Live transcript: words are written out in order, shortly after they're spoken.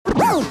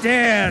Who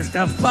dares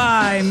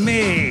defy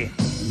me?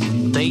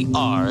 They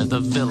are the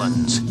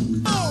villains.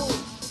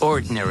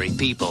 Ordinary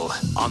people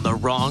on the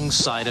wrong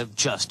side of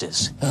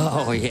justice.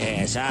 Oh,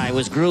 yes, I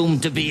was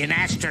groomed to be an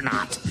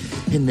astronaut.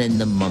 And then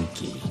the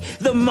monkey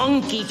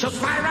took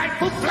my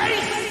rightful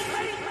place!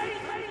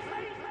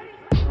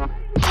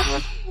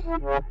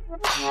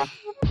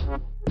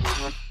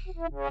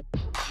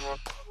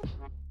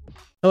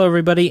 Hello,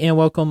 everybody, and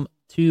welcome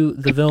to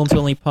the Villains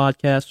Only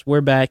podcast.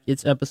 We're back.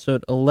 It's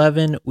episode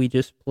 11. We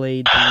just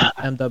played the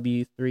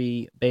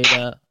MW3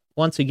 beta.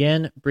 Once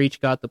again,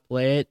 Breach got to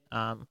play it.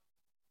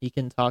 He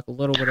can talk a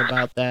little bit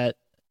about that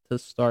to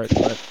start,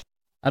 but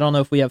I don't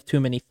know if we have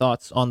too many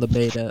thoughts on the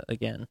beta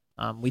again.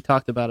 We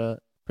talked about it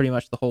pretty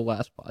much the whole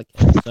last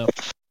podcast, so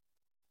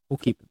we'll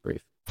keep it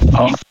brief.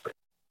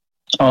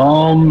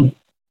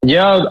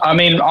 Yeah, I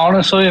mean,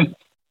 honestly,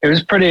 it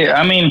was pretty,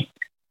 I'm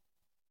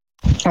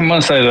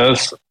going to say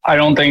this. I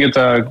don't think it's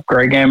a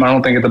great game. I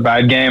don't think it's a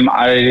bad game.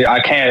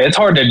 I can't, it's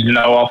hard to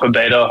know off of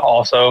beta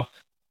also.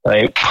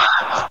 Like,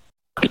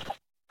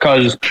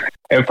 because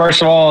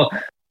first of all,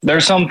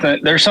 there's some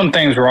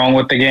things wrong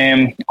with the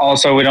game.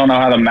 Also, we don't know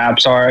how the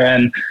maps are.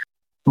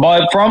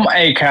 But from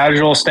a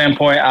casual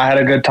standpoint, I had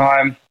a good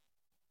time.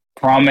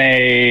 From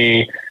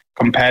a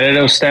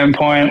competitive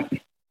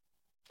standpoint,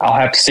 I'll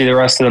have to see the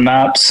rest of the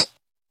maps.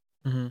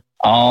 Mm-hmm.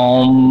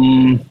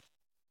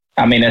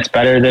 I mean, it's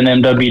better than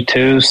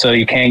MW2, so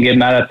you can't get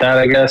mad at that,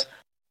 I guess.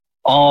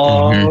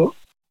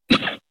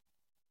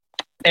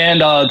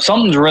 And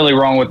something's really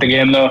wrong with the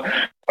game, though,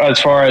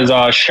 as far as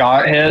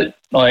shot hit.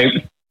 Like,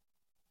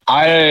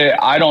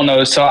 I don't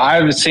know. So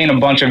I've seen a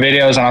bunch of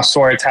videos, and I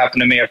swear it's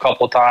happened to me a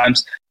couple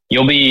times.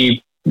 You'll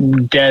be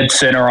dead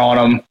center on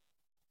them,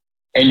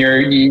 and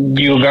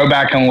you'll go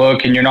back and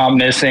look, and you're not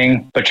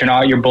missing, but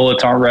your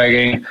bullets aren't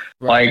regging.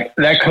 Right. Like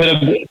that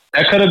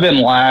could have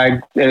been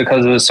lag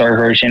because of the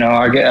servers. You know,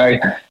 I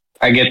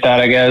get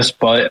that, I guess,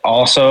 but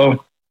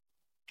also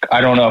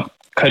I don't know.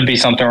 Could be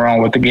something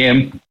wrong with the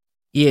game.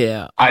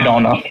 Yeah, I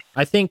don't know.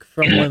 I think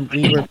from when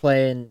we were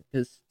playing,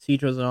 because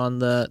CeeJ was on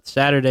the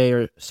Saturday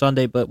or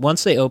Sunday, but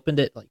once they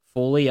opened it like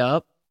fully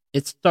up,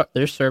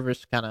 their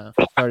servers kind of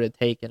started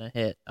taking a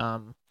hit.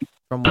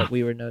 From what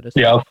we were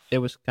noticing, It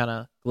was kind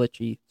of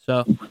glitchy.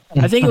 So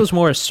I think it was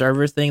more a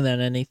server thing than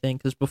anything,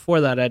 because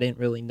before that I didn't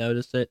really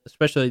notice it,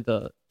 especially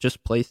the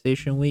just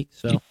PlayStation week.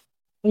 So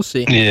we'll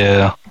see.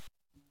 Yeah.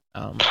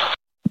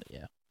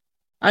 Yeah,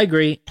 I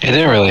agree. It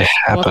didn't really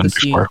happen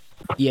before.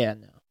 Yeah,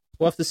 no.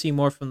 We'll have to see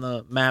more from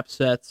the map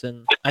sets,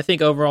 and I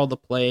think overall the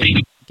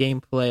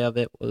gameplay of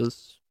it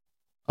was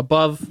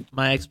above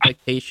my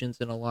expectations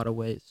in a lot of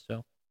ways.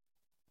 So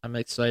I'm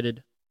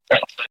excited.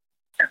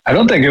 I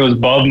don't think it was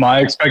above my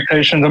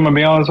expectations, I'm going to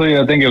be honest with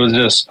you. I think it was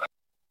just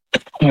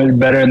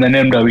better than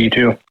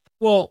MW2.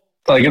 Well,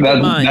 like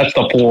that's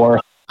the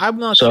floor. I'm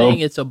not saying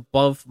it's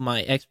above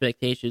my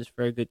expectations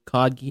for a good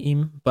COD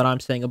game, but I'm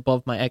saying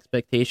above my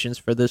expectations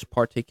for this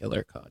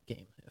particular COD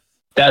game.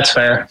 That's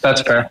fair.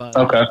 That's fair.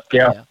 Okay.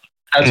 Yeah.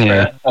 That's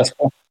fair. That's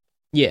cool.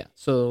 Yeah.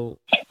 So,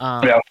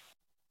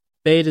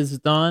 beta's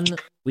done.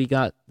 We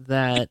got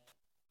that.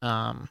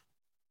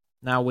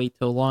 Now wait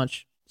till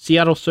launch.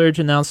 Seattle Surge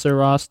announced their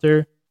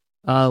roster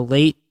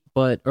late,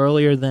 but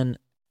earlier than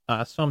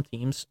some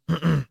teams.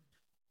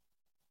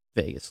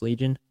 Vegas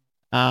Legion.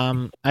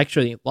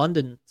 Actually,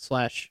 London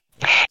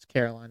 /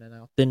 Carolina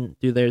now didn't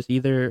do theirs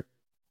either.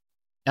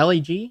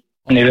 LEG?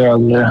 Neither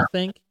of them. I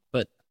think,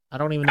 but I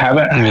don't even know.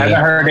 Haven't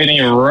heard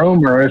any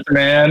rumors,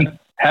 man.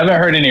 Haven't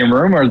heard any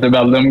rumors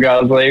about them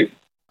guys. Like,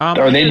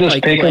 are they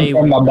just picking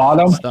from the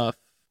bottom? Stuff.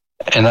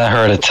 And I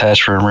heard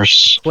attached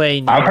rumors.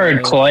 I've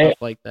heard Clay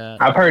like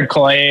that. I've heard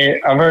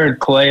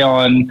Clay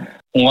on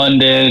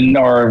London,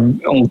 or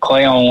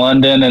Clay on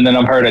London, and then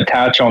I've heard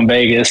attach on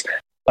Vegas.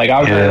 Like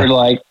I've heard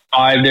like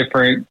 5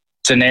 different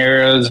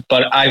scenarios,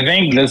 but I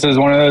think this is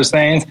one of those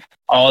things.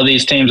 All of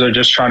these teams are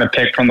just trying to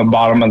pick from the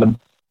bottom of the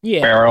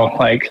barrel.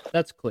 Like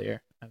that's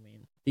clear. I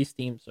mean, these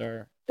teams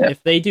are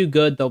if they do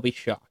good, they'll be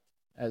shocked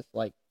as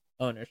like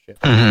ownership.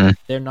 Mm-hmm.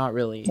 They're not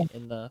really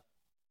in the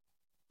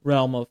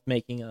realm of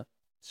making a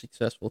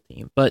successful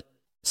team. But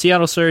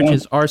Seattle Surge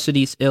is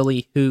Arcides,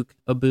 Illy, Hook,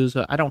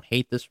 Abuza. I don't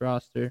hate this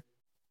roster.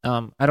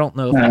 I don't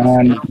know if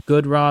it's a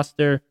good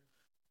roster,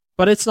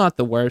 but it's not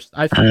the worst.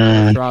 I think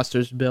this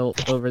roster's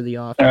built over the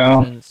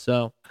offseason,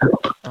 so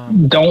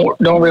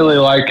don't really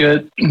like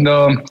it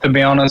though, to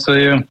be honest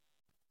with you.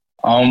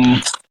 I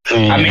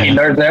mean,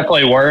 there's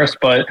definitely worse,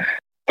 but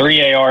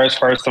 3 ARs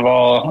first of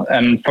all,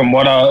 and from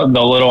what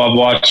the little I've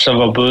watched of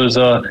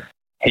Abuza,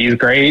 he's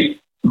great.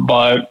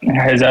 But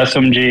his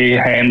SMG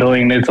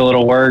handling needs a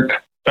little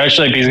work,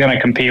 especially if he's going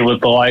to compete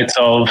with the likes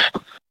of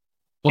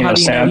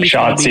Sam,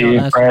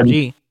 Shotzi,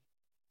 Fred.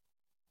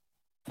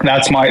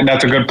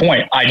 That's a good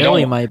point.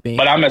 I might be,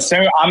 but I'm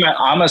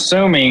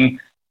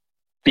assuming,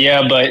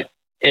 yeah. But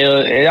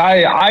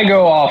I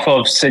go off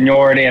of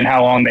seniority and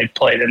how long they've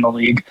played in the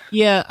league.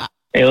 Yeah,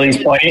 Illy's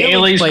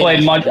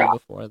played much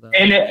before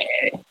that.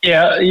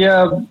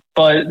 Yeah,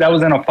 but that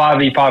was in a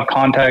 5v5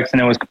 context,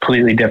 and it was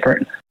completely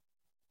different.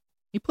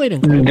 He played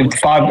in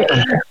 5.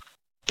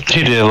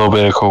 He did a little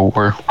bit of Cold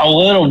War. A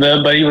little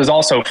bit, but he was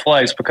also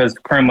flex because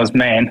Krim was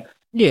main.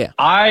 Yeah.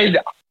 I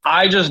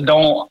just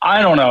don't.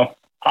 I don't know.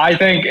 I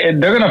think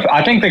they're gonna.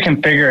 I think they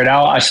can figure it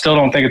out. I still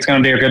don't think it's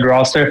gonna be a good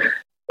roster,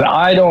 but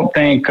I don't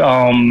think.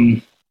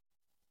 I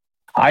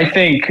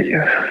think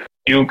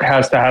Duke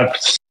has to have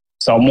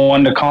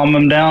someone to calm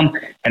him down,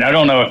 and I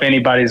don't know if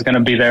anybody's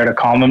gonna be there to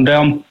calm him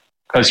down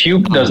because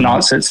Hugh does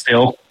not sit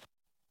still.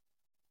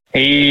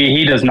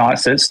 He does not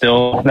sit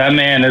still. That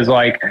man's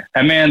like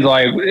him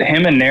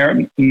and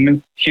Nero.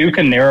 Hugh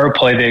and Nero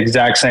play the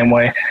exact same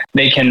way.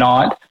 They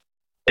cannot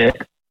sit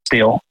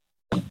still,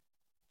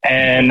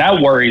 and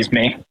that worries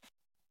me.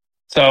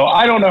 So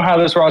I don't know how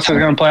this roster is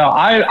going to play out.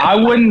 I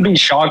wouldn't be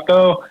shocked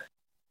though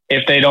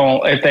if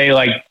they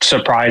like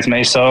surprise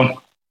me.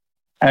 So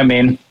I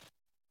mean,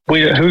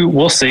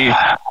 we'll see.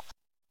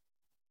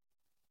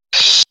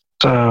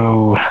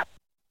 So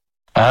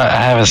I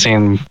haven't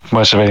seen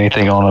much of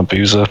anything on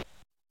Abusa.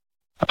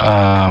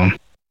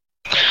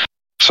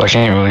 So I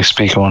can't really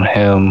speak on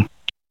him.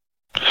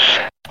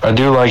 I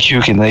do like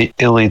Hugh and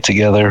Illy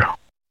together.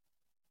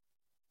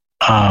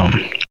 I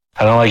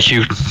don't like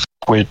Hugh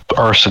with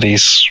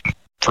Arcides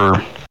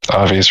for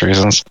obvious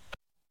reasons.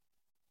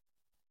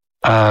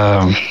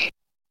 Mark,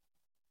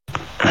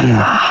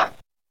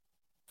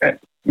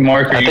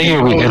 I think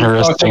it would be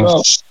interesting.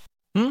 I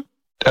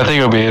think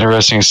it would be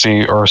interesting to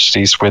see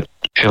Arcides with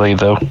Illy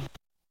though.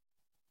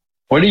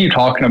 What are you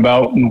talking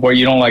about? Where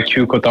you don't like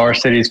Hugh with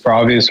Arcides for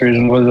obvious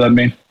reasons? What does that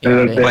mean?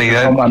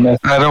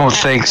 I don't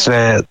think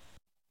that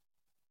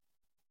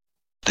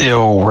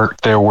they'll work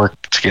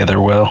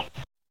together well.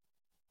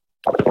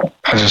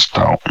 I just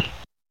don't.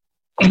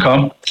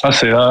 Okay, I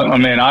see that. I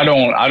mean, I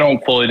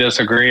don't fully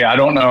disagree. I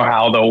don't know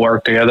how they'll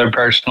work together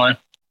personally.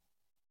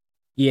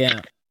 Yeah.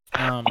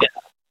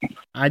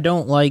 I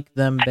don't like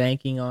them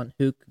banking on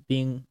Hook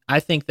being... I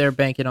think they're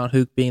banking on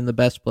Hook being the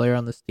best player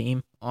on this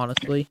team,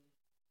 honestly.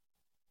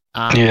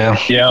 Yeah.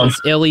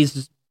 Because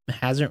Illy's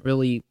hasn't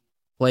really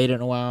played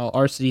in a while.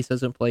 Arcides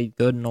hasn't played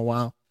good in a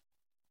while.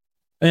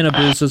 And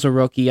Abusa's a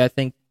rookie. I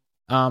think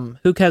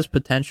Hook has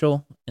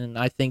potential, and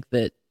I think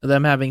that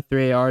them having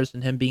 3 ARs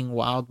and him being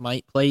wild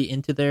might play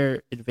into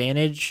their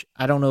advantage.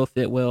 I don't know if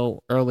it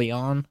will early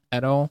on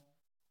at all.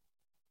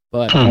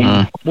 But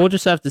we'll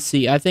just have to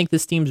see. I think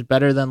this team's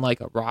better than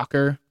like a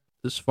Rocker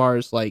as far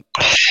as like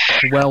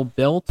well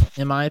built,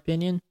 in my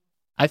opinion.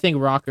 I think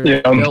Rocker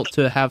is built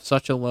to have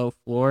such a low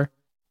floor.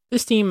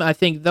 This team, I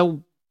think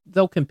they'll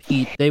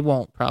compete. They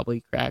won't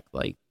probably crack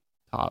like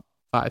top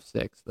 5,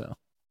 6 though.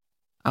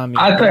 I mean,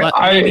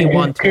 maybe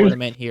one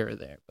tournament here or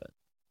there, but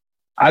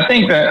I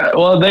think that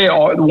they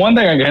are. One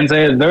thing I can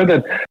say is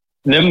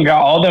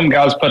all them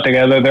guys put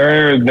together.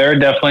 They're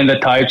definitely the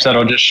types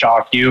that'll just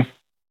shock you.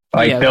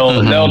 Like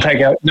they'll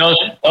take out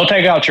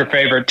your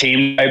favorite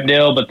team type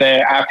deal, but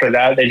after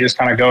that they just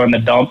kind of go in the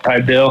dump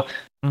type deal,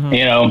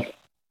 you know.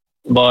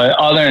 But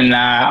other than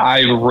that,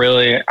 I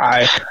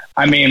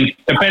mean,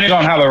 depending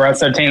on how the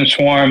rest of the teams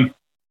form,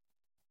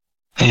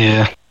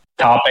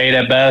 top 8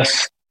 at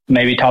best,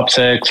 maybe top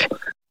 6.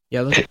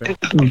 Yeah, that's fair.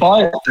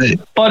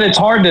 But it's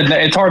hard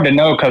to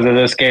know because of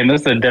this game.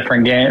 This is a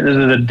different game.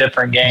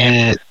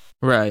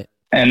 Right?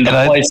 And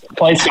the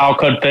play style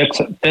could fit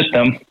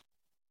them.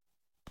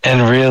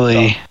 And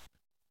really,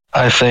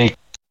 I think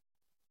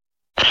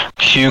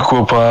Hugh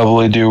will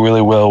probably do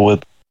really well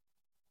with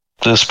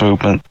this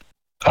movement,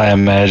 I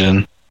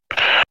imagine.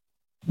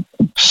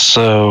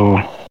 So,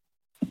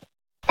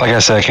 like I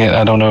said,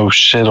 I don't know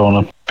shit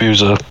on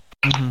Abusa.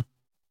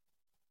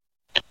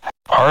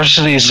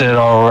 Arcides did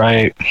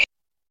alright.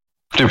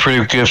 Did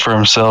pretty good for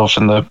himself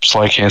in the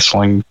slide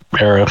canceling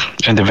era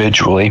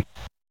individually.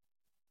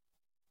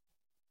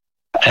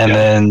 And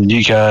then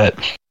you got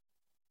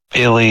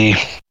Illy,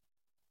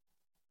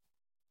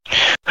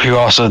 who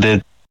also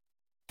did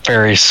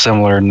very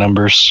similar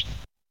numbers.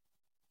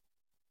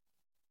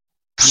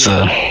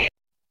 So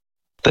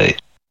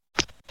it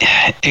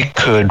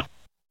could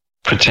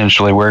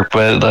potentially work,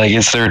 but like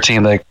it's their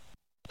team that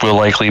will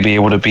likely be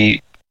able to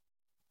beat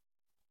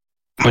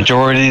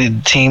majority of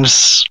the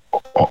teams,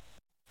 but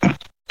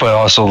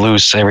also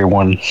lose every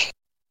one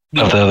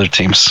of the other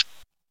teams.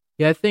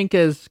 Yeah, I think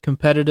as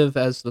competitive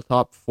as the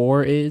top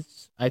 4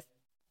 is,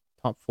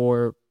 top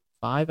 4,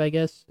 5, I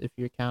guess, if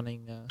you're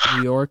counting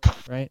New York,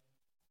 right?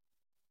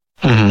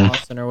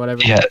 Boston or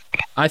whatever. Yeah.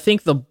 I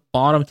think the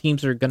bottom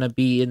teams are going to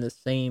be in the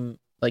same,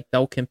 like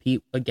they'll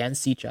compete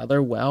against each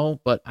other well,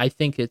 but I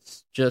think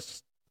it's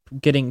just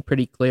getting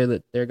pretty clear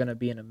that they're going to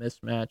be in a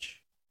mismatch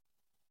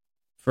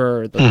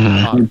for the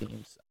top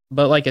teams.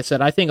 But like I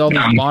said, I think all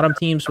these bottom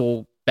teams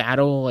will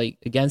battle like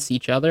against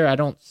each other. I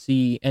don't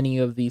see any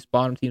of these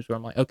bottom teams where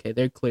I'm like, okay,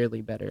 they're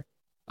clearly better.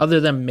 Other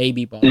than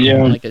maybe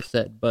bottom, like I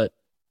said, but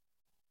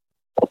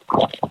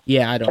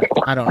yeah, I don't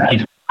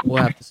know.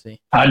 We'll have to see.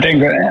 I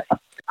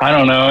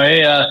don't know.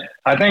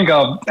 I think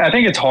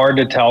it's hard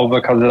to tell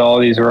because of all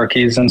these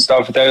rookies and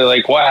stuff. They're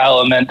like, what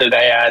element do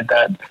they add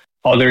that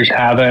others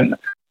haven't?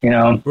 You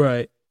know,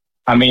 right?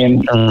 I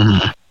mean,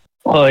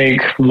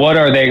 Like, what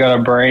are they going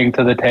to bring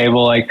to the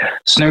table? Like,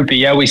 Snoopy,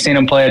 yeah, we've seen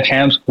him play at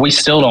champs. We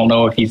still don't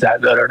know if he's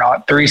that good or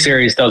not. 3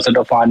 series doesn't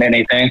define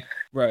anything.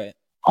 Right.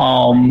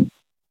 I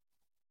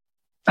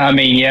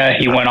mean, yeah,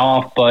 he went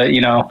off, but,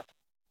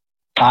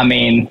 I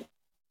mean,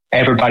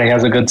 everybody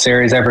has a good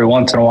series every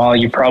once in a while.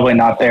 You're probably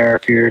not there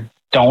if you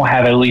don't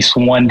have at least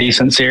one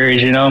decent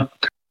series, Yeah.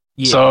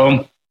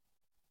 So,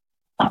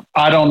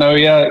 I don't know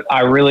yet. I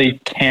really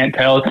can't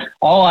tell.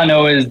 All I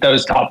know is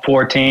those top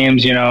 4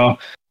 teams, you got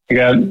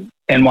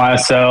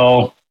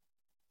NYSL,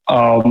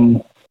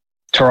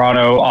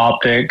 Toronto,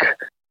 Optic,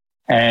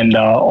 and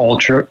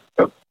Ultra.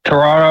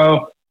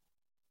 Toronto,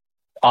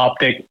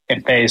 Optic,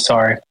 and FaZe,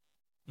 sorry.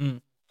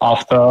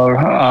 Off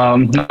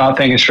the, not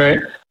thinking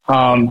straight.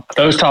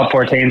 Those top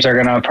 4 teams are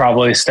going to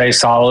probably stay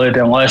solid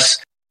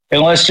unless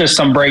just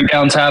some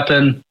breakdowns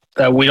happen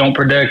that we don't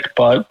predict.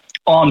 But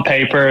on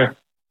paper,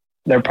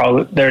 they're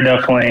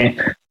definitely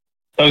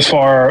those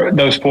 4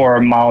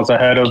 are miles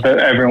ahead of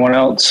everyone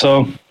else.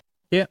 So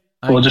yeah,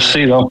 we'll just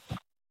see though.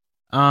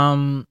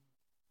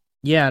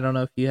 Yeah, I don't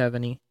know if you have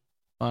any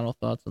final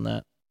thoughts on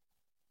that.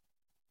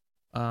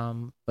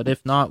 But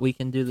if not, we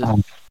can do this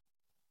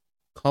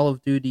Call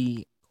of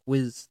Duty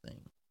quiz thing.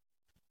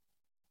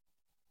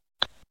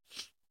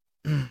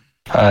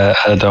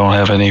 I don't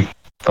have any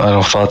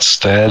final thoughts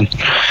to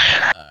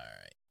add.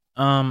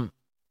 All right.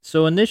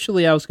 So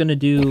initially I was gonna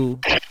do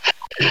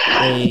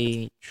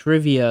a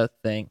trivia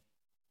thing,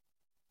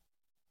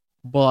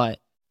 but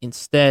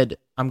instead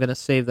I'm gonna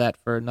save that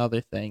for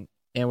another thing,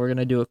 and we're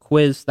gonna do a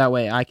quiz. That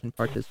way I can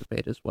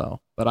participate as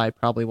well, but I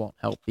probably won't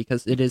help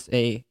because it is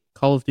a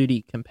Call of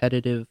Duty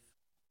competitive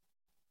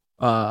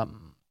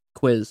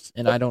quiz,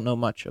 and I don't know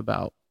much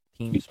about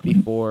teams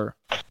before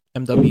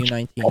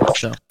MW19.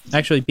 So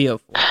actually BO4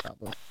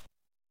 probably,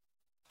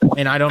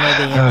 and I don't know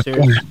the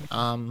answers.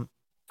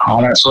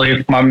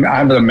 Honestly, I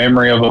have the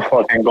memory of a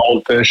fucking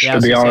goldfish, Yeah,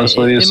 to be honest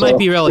with you. It might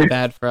be really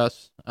bad for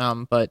us,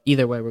 but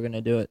either way, we're going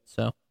to do it.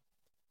 So,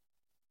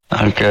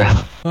 Okay.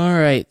 all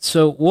right.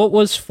 So, what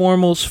was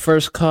Formal's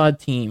first COD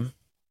team?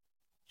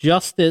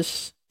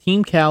 Justice,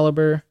 Team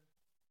Caliber,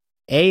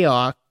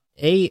 AOX,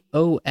 I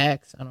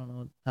don't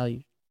know how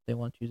they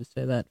want you to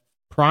say that.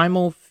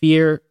 Primal,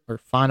 Fear, or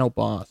Final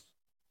Boss?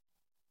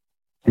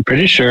 I'm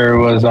pretty sure it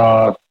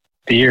was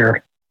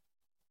Fear.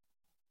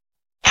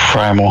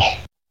 Primal.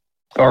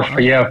 Or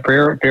Fear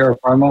or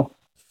Primal.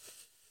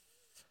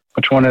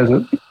 Which one is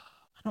it? I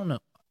don't know.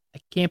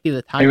 It can't be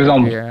the He was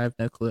title on- here. I have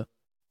no clue.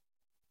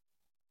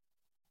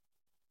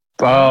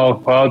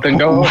 Oh, well, then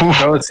go with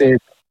CeeJ.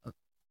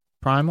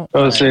 Primal?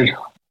 Go with CeeJ.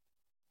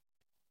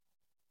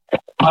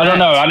 I don't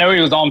know. I know he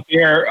was on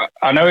Fear.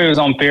 I know he was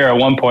on Fear at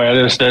one point. I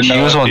just didn't know.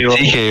 He was on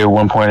TK at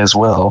one point as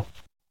well.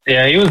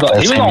 Yeah, he was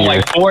on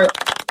like 4.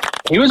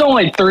 He was on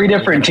like 3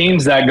 different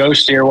teams that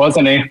Ghost year,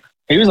 wasn't he?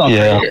 He was on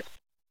 3.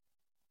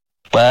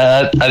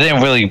 But I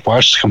didn't really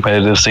watch the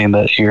competitive scene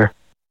that year.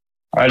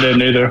 I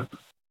didn't either.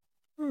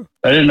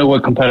 I didn't know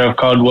what competitive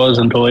COD was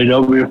until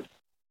AW.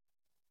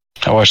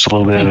 I watched a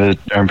little bit of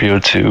it during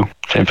BO2.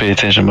 Didn't pay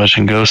attention much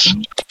in Ghost.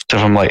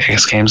 Except from like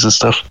X Games and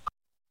stuff.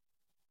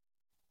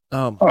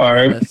 Oh my All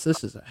right. goodness,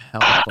 this is a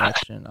hell of a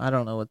question. I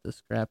don't know what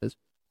this crap is.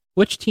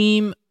 Which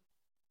team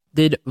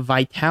did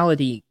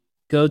Vitality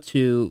go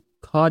to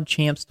COD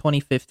Champs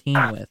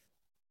 2015 with?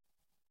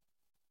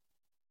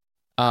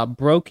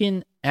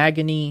 Broken,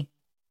 Agony,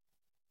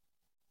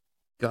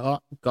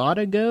 Gotta?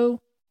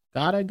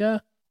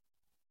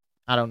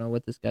 I don't know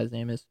what this guy's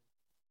name is.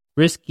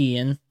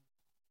 Riskian.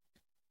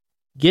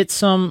 Get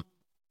Some,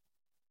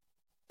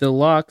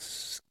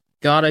 Deluxe,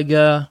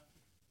 Gotta,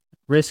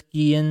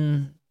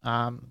 Riskian,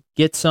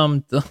 Get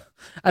Some.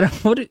 I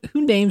don't know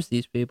who names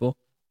these people.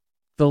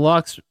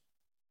 Deluxe,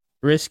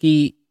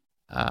 Risky,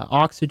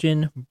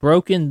 Oxygen,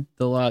 Broken,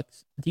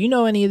 Deluxe. Do you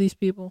know any of these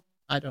people?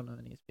 I don't know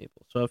any of these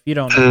people. So if you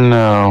don't know,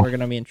 No. we're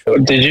gonna be in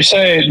trouble. Did you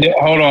say?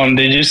 Hold on.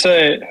 Did you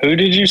say? Who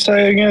did you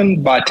say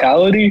again?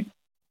 Vitality.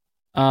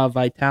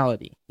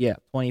 Vitality. Yeah,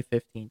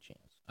 2015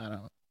 champs. I don't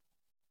know.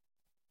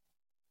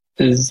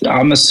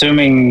 I'm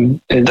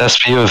assuming. That's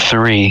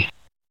BO3.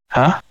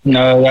 Huh?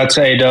 No, that's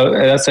AW.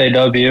 That's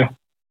AW.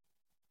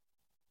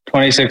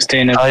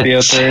 2016 is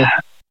BO3.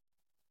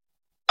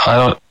 I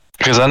don't,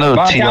 because I know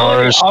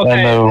Vitality, TRs. okay,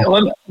 I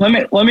know.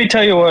 let me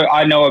tell you what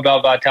I know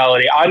about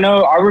Vitality. I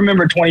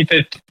remember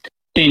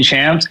 2015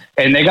 champs,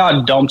 and they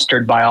got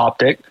dumpstered by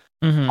Optic.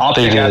 Mm-hmm.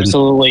 Optic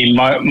absolutely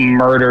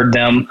murdered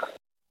them.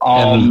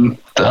 And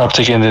the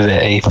Optic ended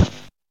at 8th.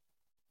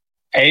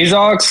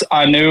 Azox,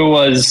 I knew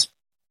was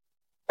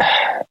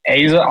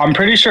I'm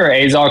pretty sure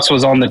Azox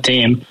was on the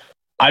team.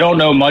 I don't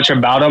know much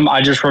about him.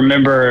 I just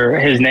remember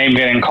his name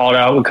getting called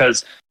out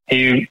because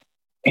he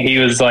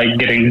was like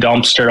getting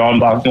dumpstered on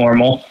by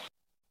Normal.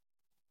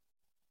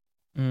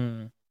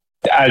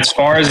 As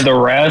far as the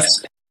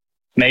rest,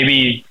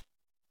 maybe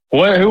who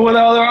were the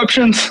other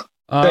options?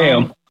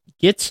 Damn.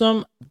 Get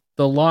Some,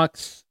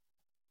 Deluxe,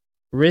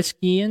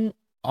 Riskian,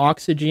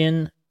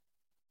 Oxygen,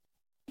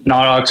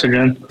 Not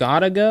Oxygen.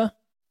 Gotta.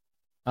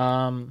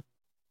 I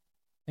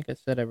think I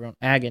said everyone.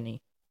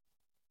 Agony.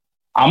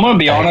 I'm gonna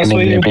be honest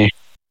with you. Maybe.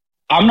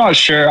 I'm not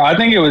sure. I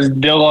think it was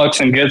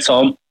Deluxe and Get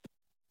Some.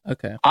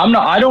 Okay. I'm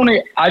not. I don't.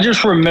 I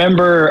just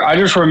remember. I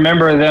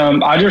remember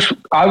them.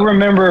 I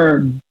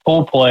remember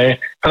Full Play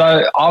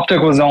because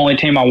Optic was the only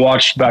team I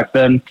watched back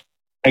then.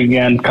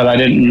 Again, because I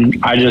didn't.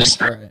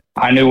 Right.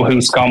 I knew who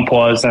Scump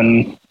was,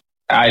 and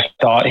I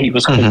thought he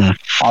was cool.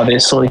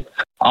 Obviously,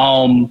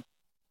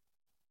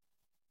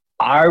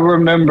 I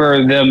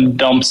remember them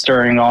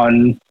dumpstering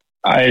on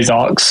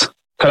Azox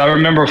because I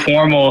remember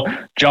Formal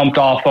jumped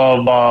off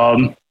of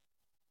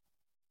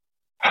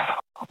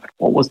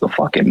what was the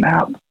fucking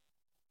map?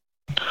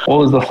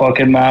 Was it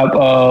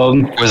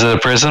a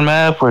prison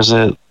map? Was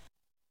it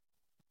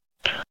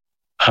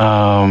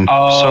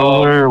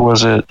solar?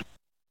 Was it?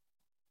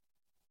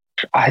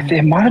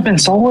 It might have been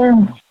solar.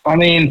 I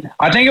mean,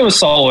 I think it was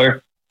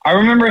solar. I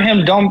remember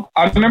him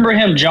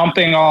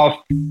jumping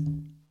off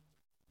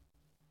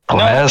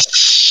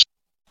glass.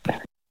 No,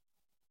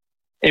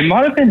 it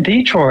might have been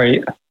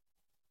Detroit.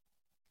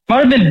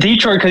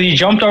 Because he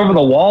jumped over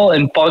the wall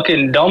and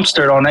fucking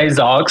dumpstered on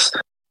Azox,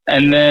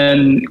 and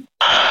then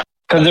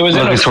because it was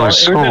in a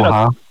school,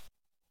 huh?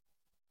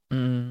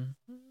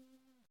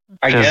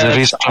 I guess if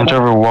he's jumped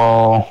over a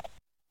wall,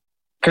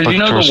 because you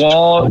know the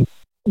wall.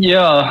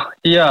 Yeah.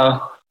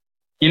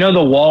 You know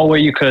the wall where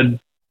you could.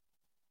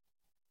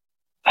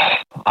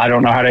 I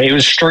don't know how to. It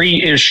was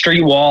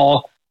street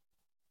wall.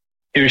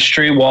 It was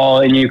street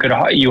wall, and you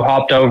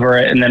hopped over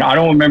it, and then I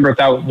don't remember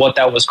what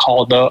that was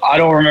called though. I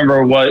don't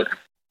remember what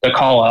the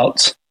call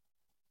outs.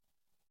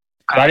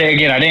 I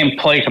didn't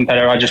play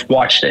competitive. I just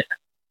watched it.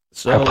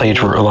 So, I played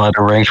a lot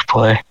of ranked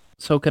play.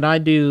 So could I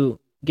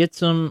get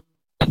some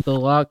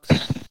Deluxe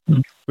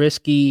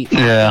risky?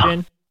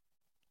 Yeah.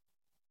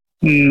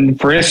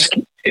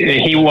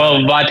 Vitality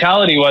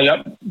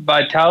was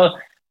Vitality.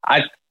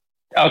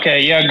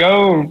 Okay, yeah.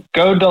 Go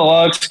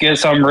Deluxe. Get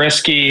some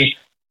risky.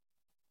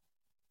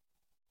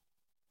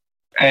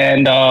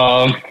 And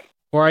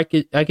or I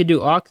could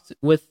do Ox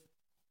with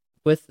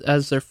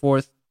as their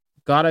fourth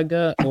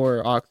Garaga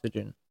or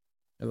Oxygen.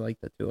 I like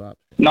the two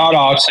options. Not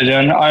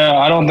Oxygen.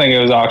 I don't think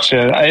it was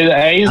Oxygen.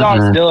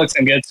 Azox, Deluxe,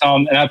 and Get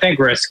Some, and I think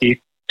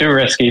risky. Do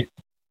risky.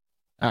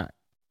 All right.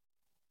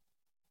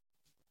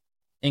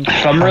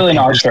 I'm really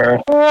not sure.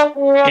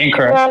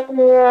 Incorrect.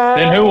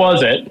 Then who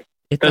was it?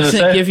 It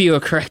doesn't give you a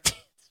correct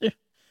answer.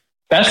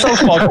 That's so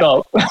fucked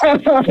up.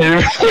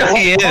 It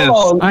really is.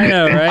 I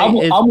know, right?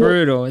 It's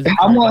brutal.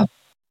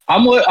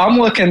 I'm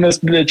looking this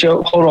bitch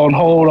up. Hold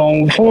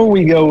on. Before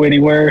we go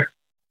anywhere.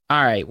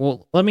 All right.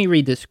 Well, let me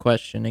read this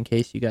question in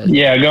case you guys.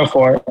 Yeah, go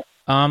for it.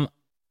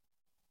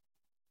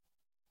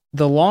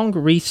 The long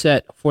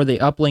reset for the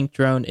uplink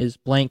drone is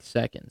blank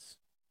seconds.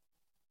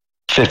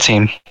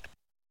 15.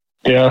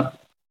 Yeah.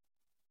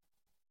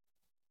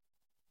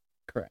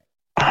 Correct.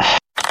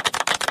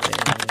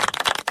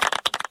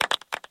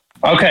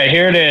 Okay,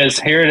 here it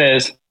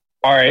is.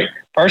 All right.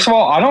 First of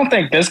all, I don't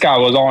think this guy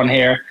was on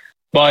here,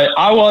 but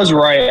I was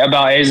right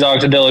about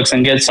Azox, Deluxe,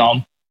 and Get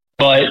Some.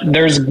 But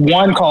there's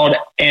one called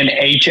an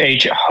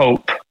HH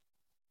Hope.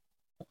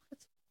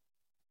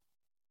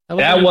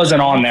 That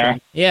wasn't on there.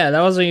 Yeah,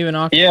 that wasn't even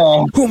on.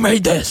 Yeah. Who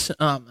made this?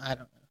 I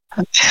don't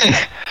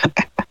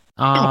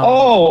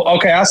know.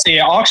 Okay, I see.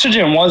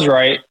 Oxygen was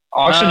right.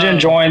 Oxygen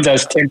joins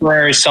as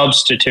temporary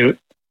substitute.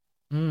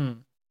 We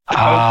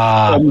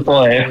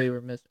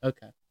were missing.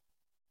 Okay,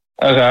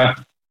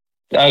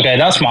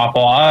 that's my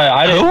fault.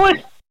 I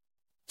didn't.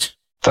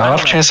 The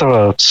off chance of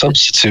a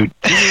substitute.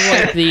 This is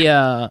like the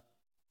AW.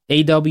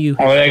 They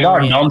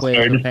got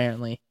dumpstered.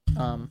 Apparently.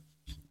 I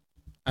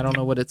don't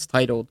know what it's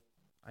titled.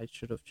 I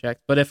should have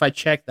checked, but if I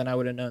checked, then I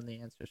would have known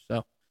the answer.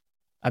 So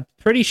I'm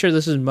pretty sure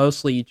this is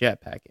mostly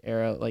Jetpack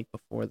era, like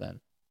before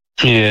then.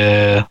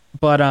 Yeah.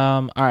 But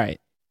all right.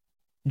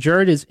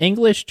 Jerd is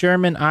English,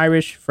 German,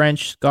 Irish,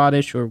 French,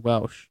 Scottish, or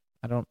Welsh.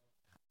 I don't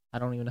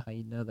even know how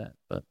you know that,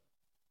 but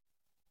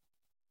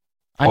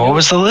what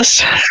was the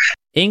list?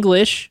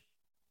 English,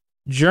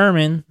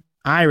 German,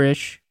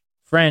 Irish,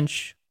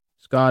 French,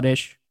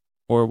 Scottish,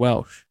 or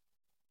Welsh.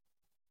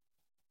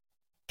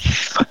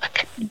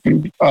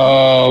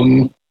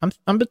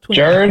 I'm between.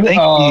 Jared,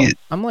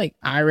 I'm like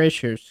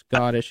Irish or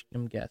Scottish.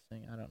 I'm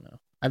guessing. I don't know.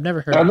 I've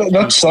never heard.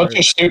 That's such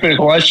a stupid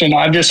question.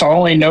 I just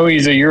only know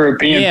he's a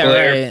European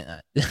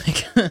player.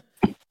 Right.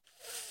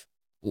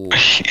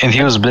 And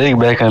he was big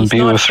back on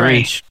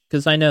BO3.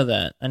 Because I know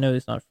that. I know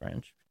he's not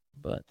French,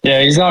 but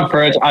yeah, he's not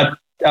French. I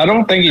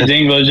don't think he's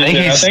English. I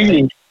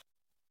think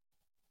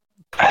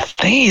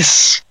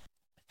he's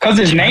because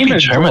his name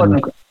is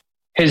German.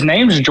 His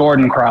name's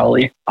Jordan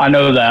Crowley. I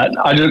know that.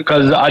 I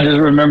just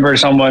remember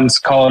someone's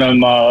calling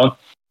him. I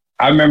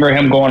remember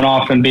him going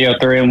off in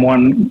BO3 and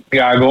one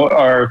guy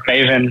or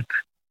Maven.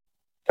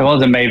 It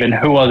wasn't Maven.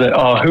 Who was it?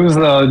 Who's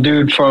the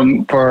dude for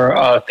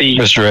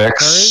Thief? Mr.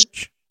 X.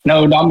 Courage?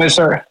 No, not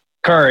Mr.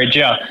 Courage.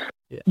 Yeah.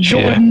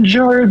 Jordan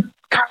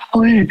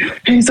Crowley.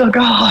 He's a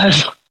god.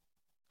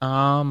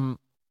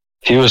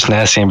 He was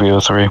nasty in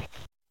BO3.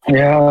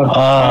 Yeah.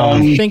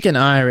 I'm thinking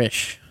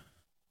Irish.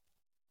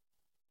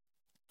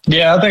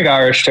 Yeah, I think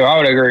Irish too. I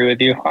would agree with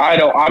you.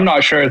 I'm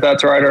not sure if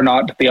that's right or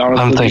not, to be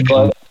honest with you.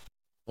 But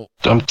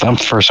I'm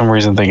for some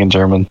reason thinking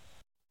German.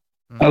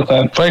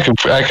 Okay.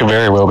 But I could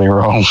very well be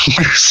wrong.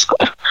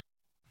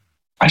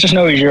 I just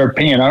know he's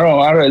European. I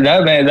don't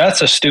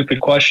that's a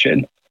stupid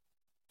question.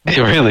 It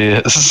really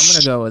I'm is.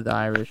 gonna go with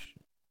Irish.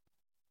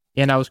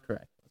 Yeah, that was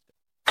correct.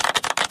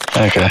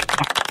 Okay.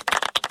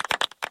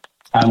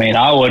 I mean,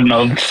 I wouldn't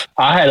have.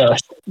 I had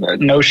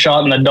no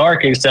shot in the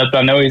dark, except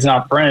I know he's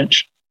not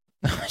French.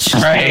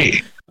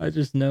 Right. I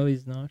just know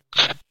he's not.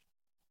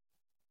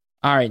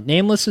 All right,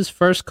 Nameless's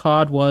first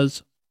COD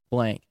was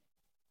blank.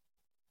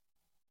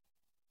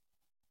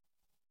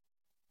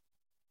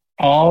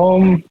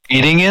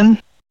 Eating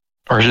in?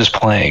 Or just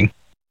playing?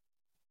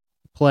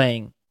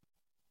 Playing.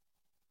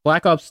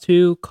 Black Ops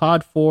 2,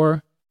 COD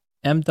 4,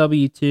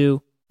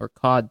 MW2, or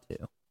COD 2.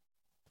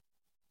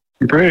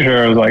 I'm pretty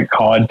sure it was like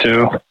COD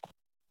 2.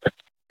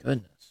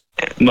 Goodness.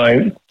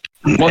 Like,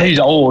 well, he's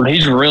old.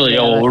 He's really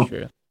old.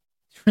 That's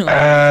true.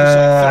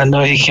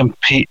 No, he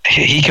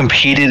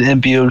competed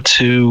in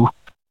BO2.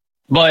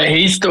 But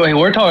he's still.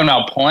 We're talking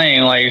about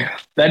playing. Like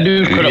that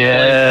dude could have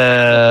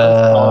Yeah.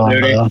 played Call of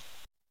Duty.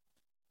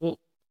 Well,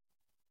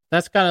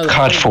 that's kind of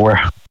COD 4.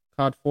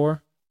 COD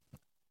 4.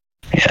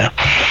 Yeah.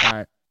 All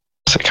right.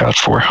 It's a COD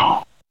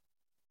 4.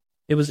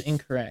 It was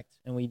incorrect,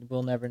 and we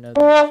will never know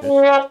the answer.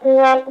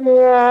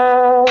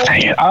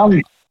 Dang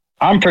it.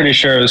 I'm pretty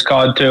sure it was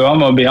COD 2. I'm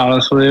gonna be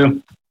honest with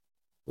you.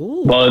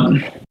 Ooh,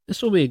 But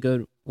this will be a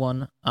good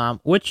one.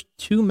 Which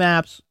two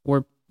maps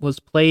was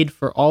played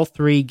for all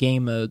three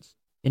game modes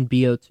in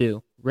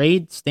BO2?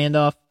 Raid,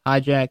 Standoff,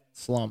 Hijack,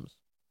 Slums.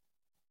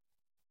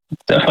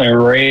 definitely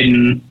Raid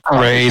and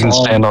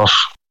Standoff.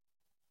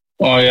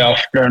 Oh yeah,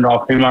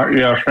 Standoff.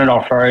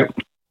 Standoff. Right.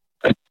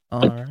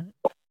 All right.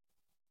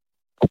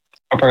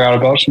 I forgot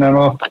about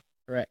Standoff.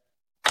 Correct.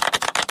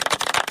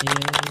 Yay.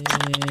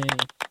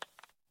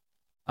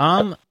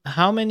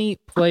 How many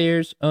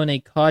players own a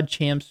COD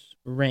Champs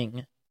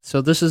ring?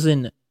 So this is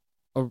in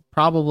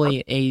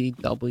probably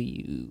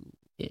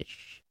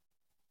AW-ish.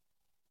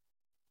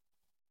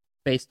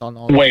 Based on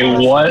all Wait,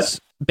 questions. what?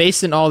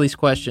 Based on all these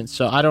questions,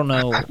 so I don't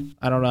know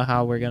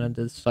how we're gonna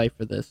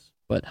decipher this.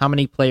 But how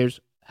many players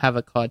have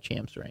a COD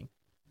Champs ring?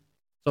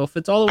 So if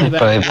it's all the way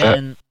back to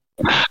when,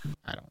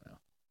 I don't know.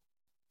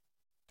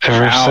 If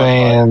we're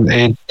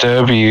saying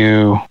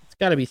AW. It's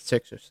got to be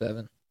 6 or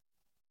 7.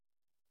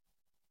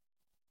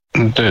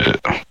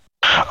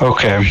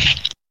 Okay.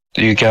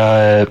 You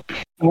got.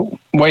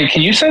 Wait,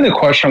 can you say the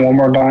question one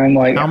more time?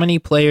 Like, How many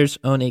players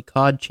own a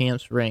COD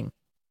Champs ring?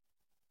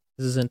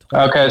 This is in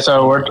 20. okay,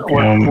 so we're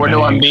doing we're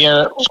doing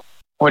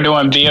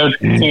BO2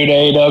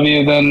 to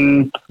AW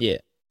then. Yeah.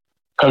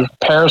 Because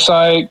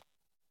Parasite,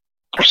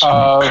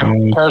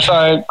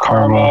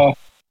 Karma,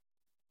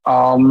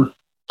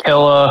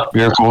 Killa,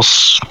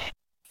 Vehicles.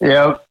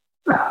 yep,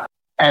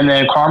 and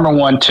then Karma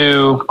 1,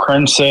 2,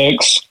 Crim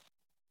 6,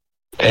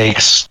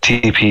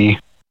 XTP.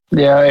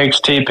 yeah,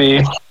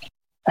 XTP,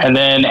 and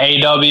then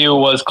AW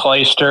was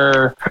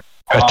Clayster.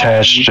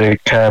 Attached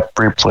JCap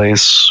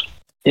replace.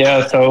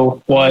 Yeah,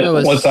 so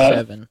what's that?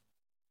 7.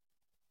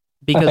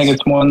 Because I think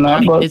it's more than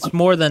that, but it's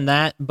more than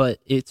that, but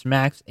it's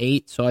max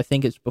 8, so I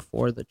think it's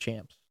before the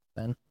champs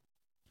then.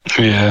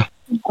 Yeah.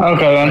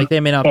 okay then. Like they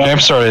may not. I'm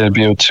started at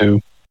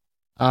BO2.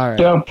 All right.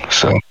 Yeah,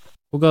 So.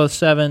 We'll go with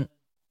 7.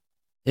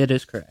 It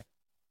is correct.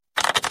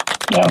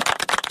 yeah,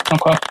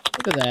 okay.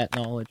 Look at that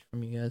knowledge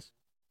from you guys.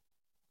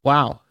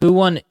 Wow. Who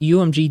won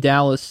UMG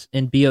Dallas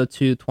in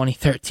BO2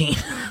 2013?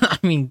 I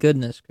mean,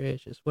 goodness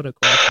gracious. What a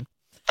question.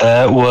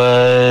 That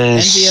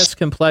was. NVS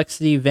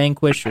Complexity,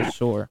 Vanquish, or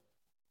Soar?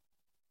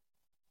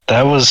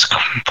 That was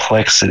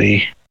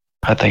Complexity.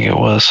 I think it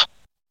was.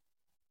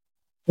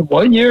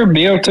 What year?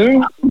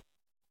 BO2?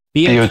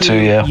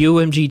 BO2, yeah.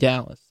 UMG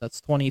Dallas. That's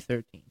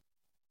 2013.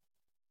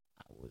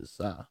 That was,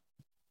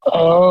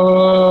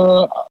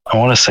 I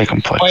want to say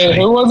Complexity. wait,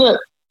 who was it?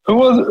 Who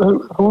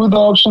were the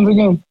options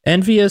again?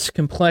 Envious,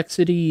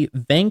 Complexity,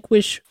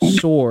 Vanquish,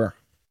 Soar.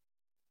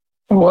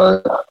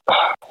 What?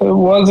 It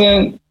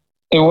wasn't.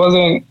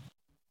 Envy.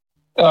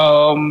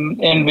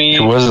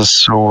 It was a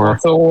Soar.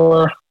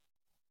 Thor.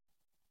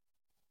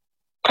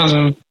 Because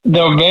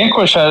the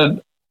Vanquish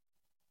had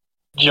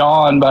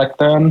John back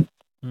then.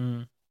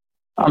 Hmm.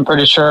 I'm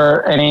pretty sure.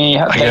 And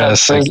I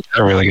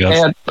really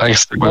gotta. I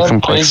stick with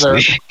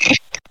Complexity.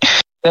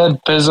 They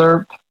had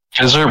Bizzard.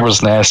 Bizzard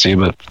was nasty,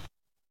 but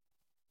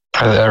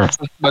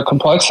The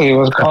Complexity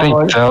was I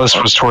probably. think Dallas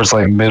was towards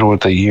like middle of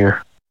the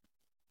year.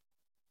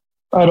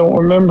 I don't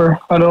remember.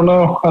 I don't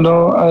know.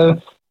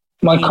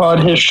 My COD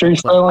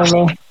history's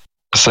failing me.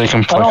 I say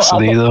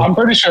Complexity though. I'm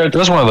pretty sure It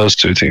was one of those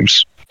two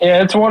teams.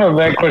 Yeah, it's one of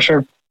Vanquish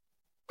or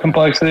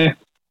Complexity.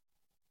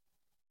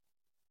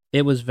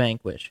 It was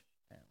Vanquish.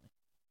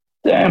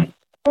 Damn.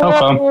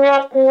 Okay.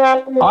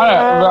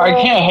 I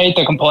can't hate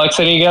the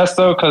Complexity guess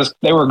though, because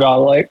they were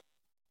godlike.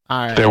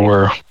 All right. There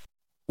were.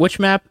 Which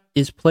map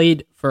is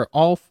played for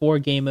all 4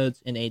 game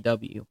modes in AW?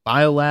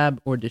 Biolab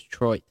or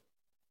Detroit?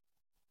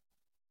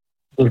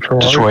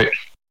 Detroit.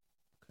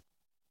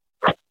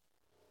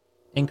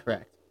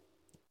 Incorrect.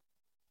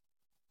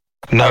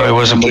 No, it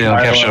wasn't played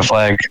on Capture the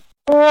Flag.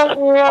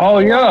 Oh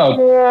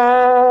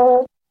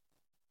yeah,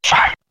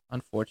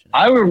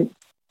 Unfortunately.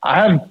 I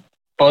have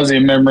fuzzy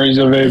memories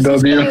of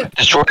AW.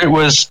 Detroit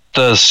was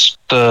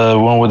the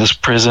one with this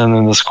prison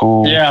and the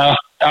school. Yeah,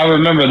 I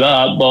remember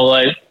that, but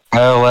like,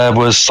 Lab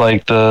was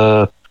like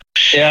the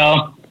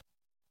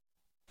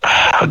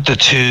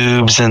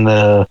tubes and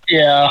the.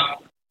 Yeah.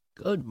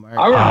 Good, Mark.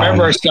 I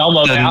remember some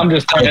of it. I'm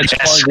just saying it's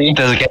fuzzy.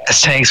 There's a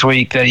gas tanks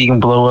where that you can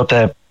blow up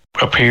that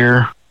up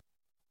here.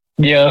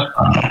 Yeah.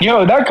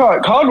 Yo, that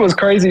COD was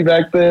crazy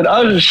back then.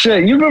 I was just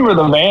shit. You remember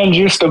the vans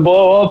used to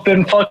blow up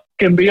in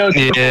fucking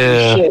BO2?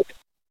 Yeah. Shit.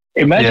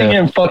 Imagine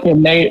getting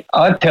fucking Nate.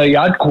 I'd tell you,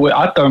 I'd quit.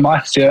 I'd throw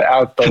my shit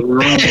out the room.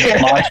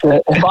 My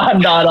shit. If I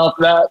died off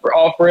that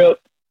off rip.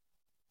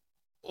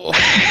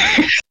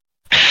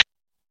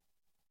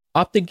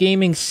 Optic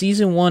Gaming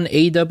Season 1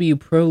 AW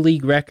Pro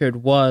League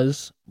record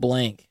was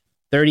blank.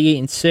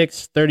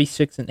 38-6,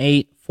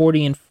 36-8,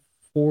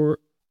 40-4,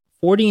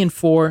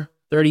 40-4,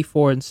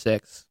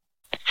 34-6.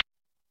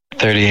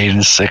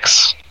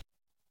 38-6.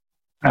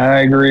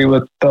 I agree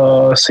with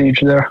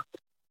CeeJ there.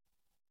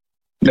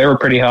 They were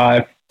pretty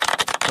high.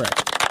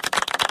 Correct.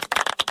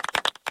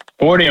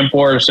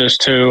 40-4 is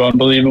just too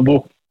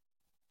unbelievable,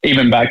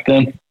 even back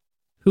then.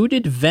 Who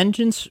did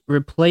Vengeance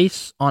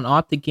replace on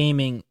Optic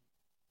Gaming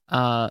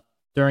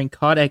during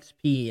COD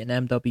XP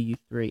and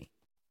MW3?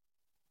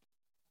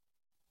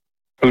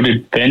 Who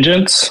did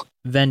Vengeance?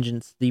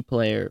 Vengeance, the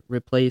player,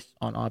 replaced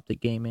on Optic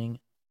Gaming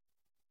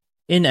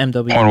in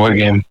MW3. On what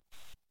game?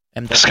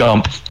 MW3.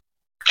 Scum.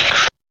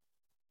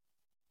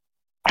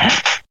 I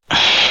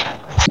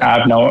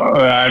have no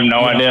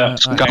idea.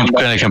 Scump's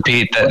going to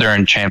compete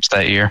during champs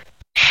that year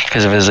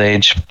because of his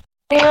age.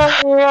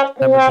 That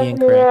would be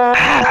incorrect.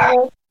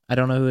 I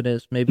don't know who it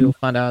is. Maybe we'll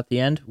find out at the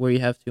end where you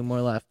have two more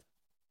left.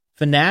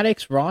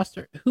 Fanatics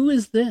roster. Who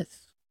is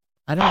this?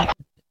 I don't.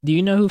 Do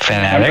you know who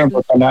Fanatic?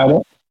 is?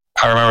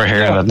 I remember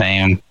hearing the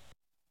name.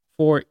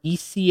 For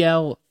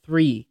ECL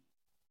 3. Is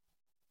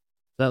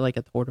that like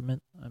a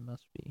tournament? I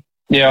must be.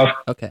 Yeah.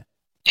 Okay.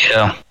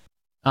 Yeah.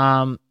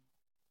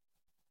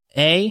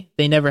 A,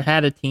 they never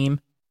had a team.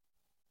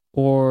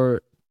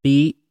 Or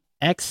B,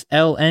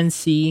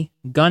 XLNC,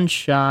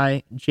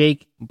 Gunshy,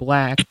 Jake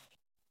Black,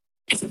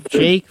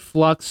 Jake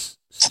Flux,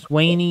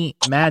 Swaney,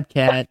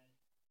 Madcat,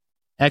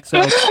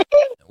 XL.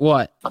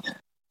 What?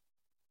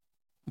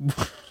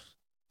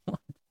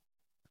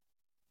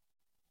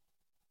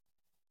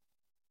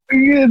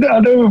 Yeah, I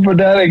know who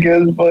Fnatic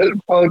is, but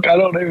fuck, I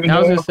don't even know. I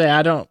was gonna say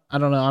I don't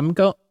know. I'm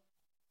go.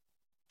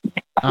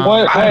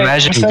 I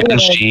imagine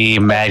Gunshi,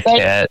 Mad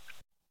Cat.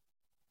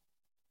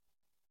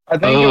 I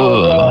think it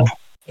was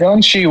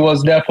Gunshi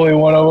was definitely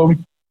one of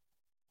them.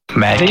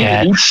 Mad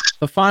Cat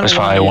The final was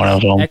probably one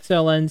of them.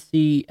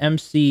 XLNC,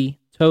 MC,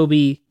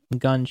 Toby,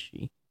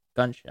 Gunshi,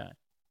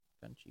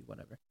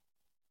 whatever.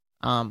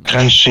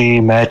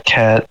 Gunshi, Mad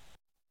Cat.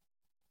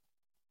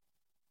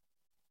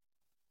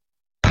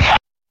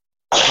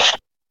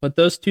 But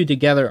those two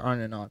together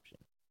aren't an option.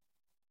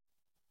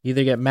 You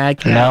either get Mad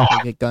Cat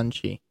or get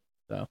Gunshi.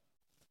 So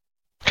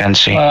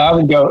Gunshi. I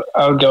would go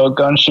with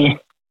Gunshi.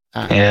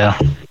 Yeah.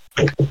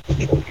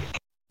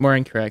 More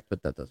incorrect,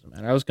 but that doesn't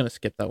matter. I was gonna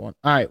skip that one.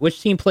 All right,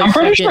 which team plays I'm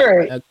pretty second?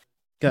 sure.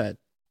 Go ahead.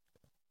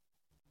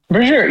 I'm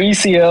pretty sure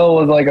ECL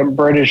was like a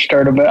British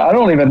tournament. I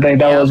don't even think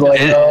that was like.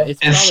 It's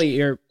probably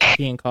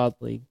European COD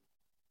League.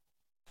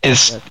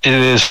 It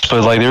is,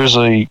 but like there's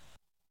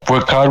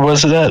what COD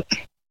was it at?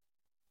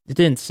 It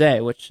didn't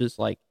say, which is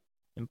like,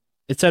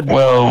 it said.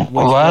 Well, a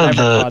lot of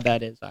the COD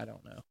that is, I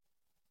don't know.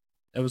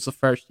 It was the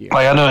first year.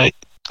 Like I know,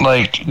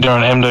 like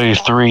during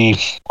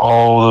MW3,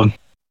 all the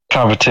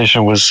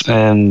competition was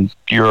in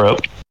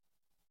Europe.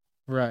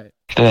 Right.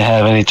 Didn't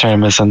have any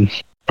tournaments in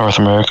North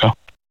America.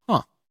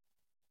 Huh.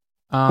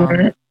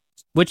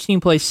 Which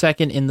team plays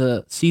second in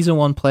the Season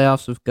 1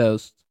 playoffs of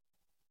Ghost?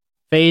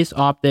 FaZe,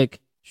 Optic,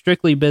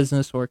 Strictly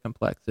Business, or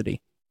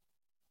Complexity?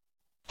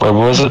 What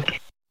was it?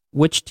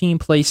 Which team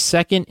plays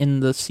second in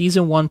the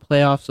Season 1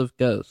 playoffs of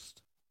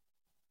Ghost?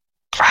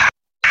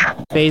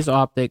 FaZe,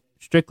 Optic,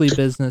 Strictly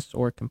Business,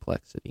 or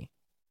Complexity?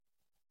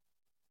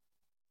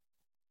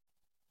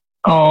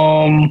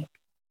 Remember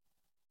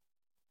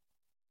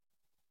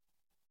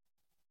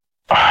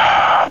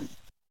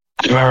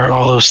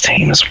all those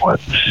teams?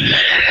 What?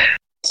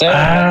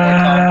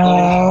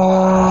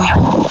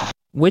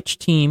 Which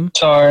team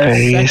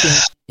Sorry.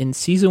 second in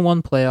Season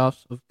 1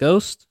 playoffs of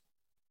Ghost,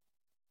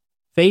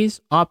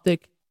 FaZe,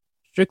 Optic,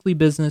 Strictly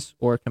Business,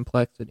 or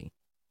Complexity?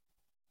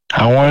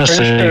 I want to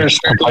say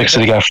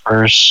Complexity got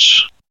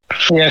first.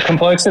 Yeah,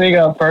 Complexity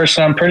got first,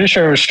 and I'm pretty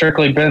sure it was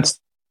Strictly Business.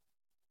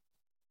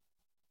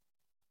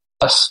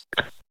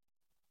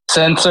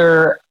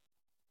 Sensor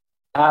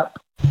app.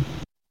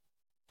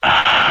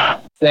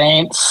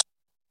 Saints.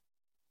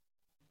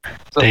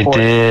 They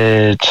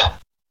did.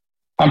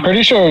 I'm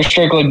pretty sure it was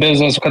Strictly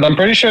Business because I'm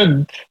pretty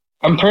sure.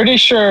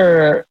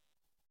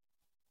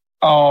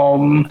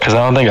 Because I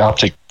don't think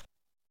Optic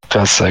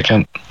got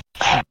second.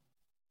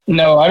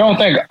 No, I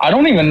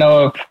don't even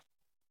know if.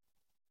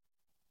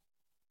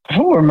 I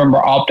don't remember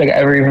Optic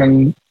ever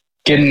even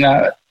getting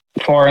that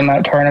far in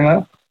that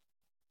tournament.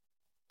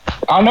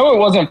 I know it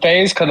wasn't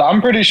FaZe because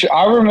I'm pretty sure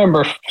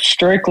I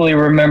strictly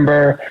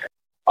remember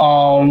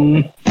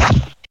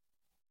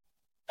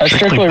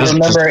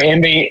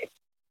Envy.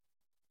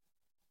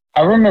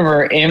 I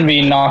remember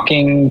Envy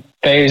knocking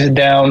FaZe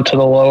down to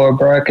the lower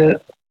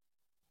bracket,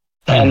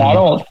 and I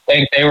don't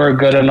think they were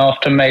good enough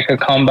to make a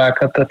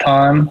comeback at the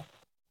time.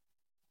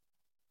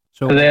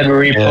 So they had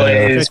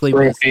replays,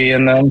 Rookie,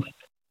 and them.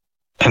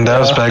 And that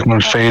was back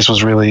when FaZe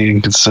was really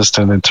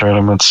inconsistent in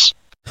tournaments.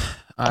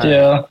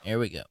 Right, here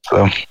we go.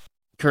 So.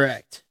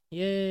 Correct.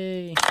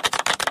 Yay.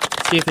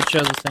 Let's see if it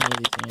shows us any of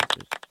these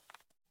answers.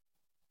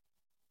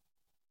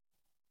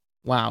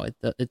 Wow,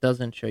 it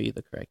doesn't show you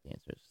the correct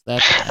answers.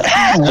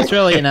 That's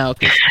really an out,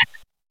 'cause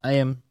I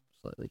am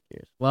slightly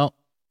curious. Well,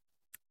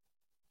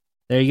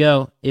 there you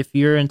go. If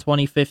you're in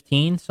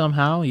 2015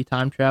 somehow, you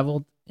time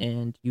traveled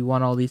and you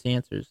won all these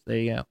answers. There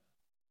you go.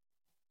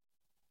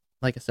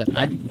 Like I said,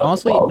 I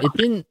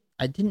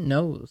didn't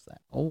know it was that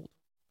old.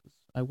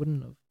 I would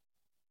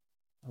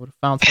have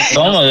found something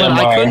else,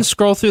 but I couldn't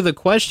scroll through the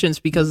questions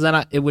because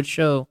then it would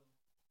show.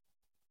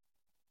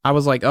 I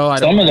was like, I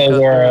don't know.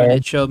 And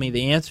it showed me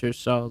the answers,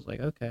 so I was like,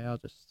 okay, I'll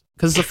just...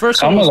 Because the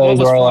first one was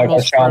like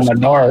a shot in the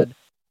dark.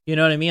 You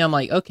know what I mean? I'm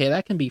like, okay,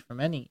 that can be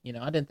from any...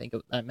 I didn't think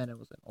that meant it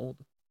was an old...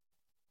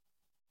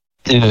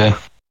 Yeah.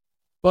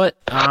 But,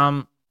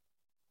 I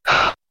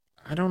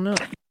don't know.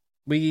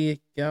 We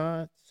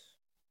got...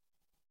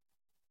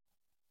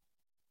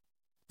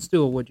 Let's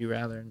do a Would You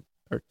Rather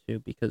or two,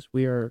 because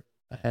we are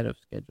ahead of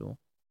schedule.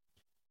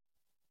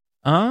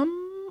 Okay.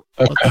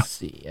 Let's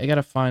see. I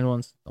gotta find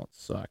ones that don't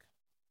suck.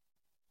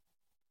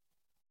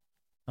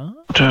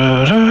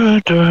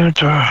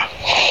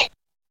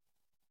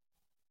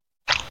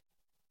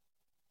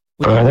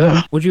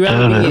 Would you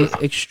rather be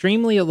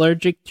extremely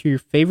allergic to your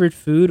favorite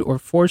food or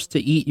forced to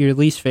eat your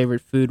least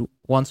favorite food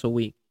once a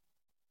week?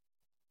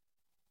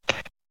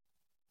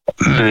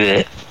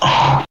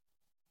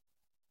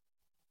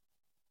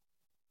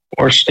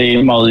 Forced to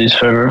eat my least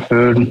favorite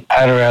food.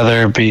 I'd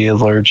rather be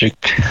allergic.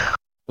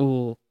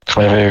 Ooh. To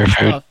my favorite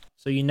food.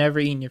 So you never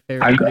eaten your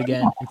favorite food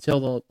again until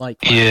the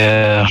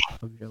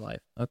of your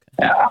life. Okay.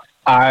 Yeah.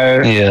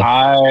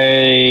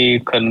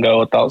 I couldn't go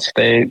without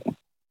steak.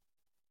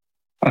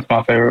 That's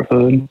my favorite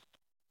food.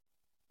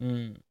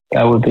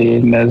 That would be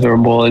a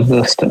miserable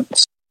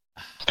existence.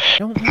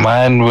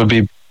 Mine would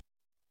be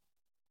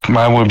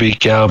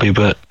Galbi,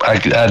 but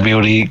I'd be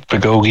able to eat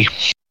bulgogi.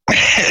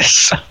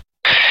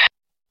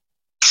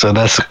 So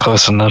that's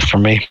close enough for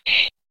me.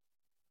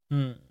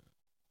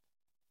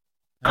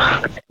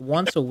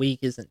 Once a week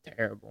isn't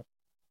terrible.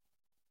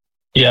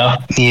 Yeah.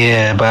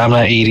 Yeah, but I'm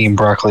not eating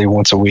broccoli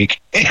once a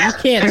week. You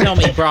can't tell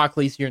me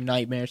broccoli's your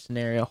nightmare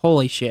scenario.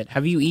 Holy shit.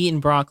 Have you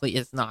eaten broccoli?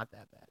 It's not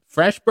that bad.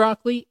 Fresh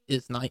broccoli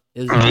is not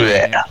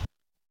bad.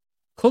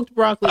 Cooked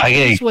broccoli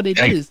is what it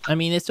is. I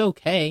mean, it's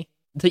okay.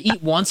 To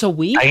eat once a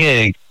week?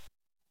 I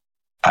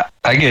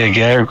get a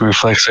gag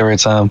reflex every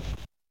time.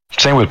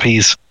 Same with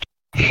peas.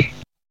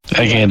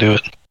 I can't do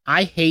it.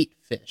 I hate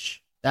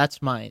fish. That's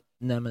my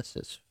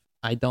nemesis.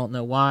 I don't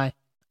know why.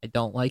 I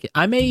don't like it.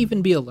 I may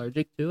even be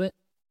allergic to it.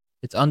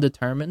 It's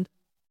undetermined.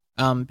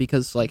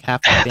 Because like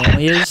half my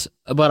family is,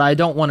 but I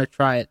don't want to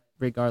try it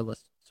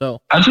regardless.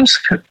 So I just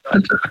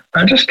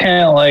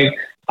can't like.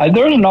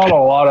 There's not a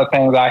lot of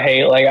things I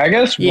hate. Like I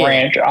guess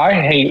ranch. I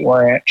hate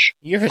ranch.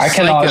 I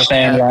cannot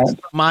stand ranch.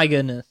 My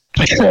goodness.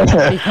 I'm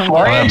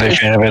not a big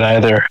fan of it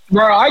either.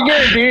 Bro, I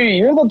guarantee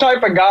you're the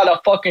type of guy to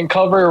fucking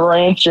cover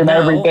ranch and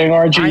everything,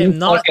 aren't you? I am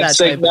not that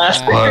type of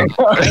guy.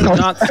 I'm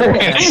not so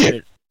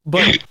bad.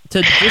 But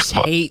to just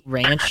hate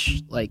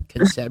ranch, like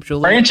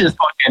conceptually, ranch is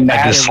fucking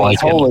nasty.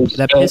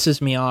 That pisses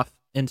me off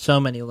in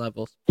so many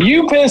levels.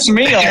 You piss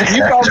me off.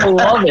 You probably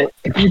love it.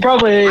 You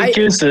probably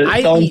kiss it. I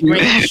eat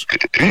ranch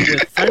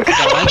with French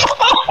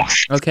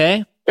fries.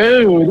 Okay.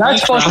 Ew,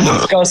 that's fucking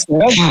disgusting.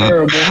 That's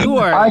terrible.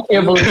 I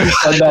can't believe you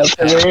said that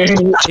to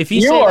me. If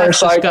you say that's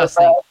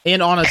disgusting,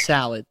 and on a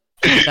salad,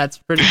 that's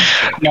pretty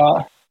disgusting.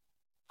 No,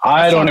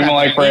 I don't even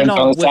like ranch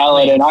on a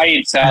salad, and I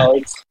eat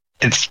salads.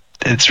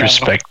 It's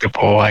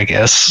respectable, I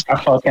guess. I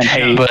fucking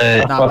hate it. But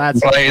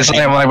it's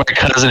like my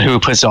cousin who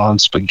puts on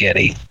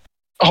spaghetti.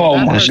 Oh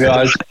my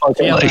god!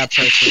 That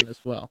person as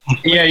well.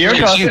 Yeah, your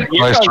cousin.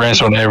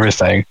 Ranch on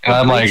everything. And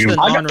I'm like,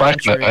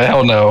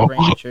 hell no.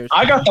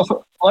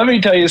 Let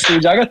me tell you,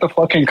 CeeJ, I got the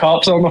fucking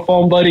cops on the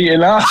phone, buddy,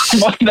 and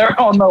they're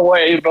on the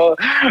way, bro.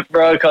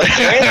 Because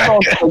ranch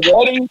on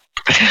spaghetti.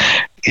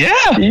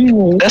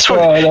 Yeah, that's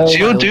what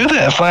she'll do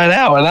that. Find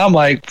out, and I'm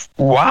like,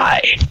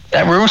 why?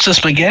 That ruins the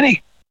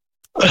spaghetti.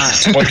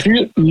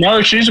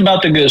 She's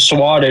about to get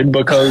swatted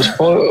because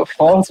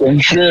fucking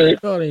shit.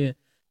 Oh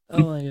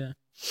my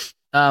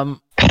god.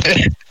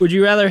 Would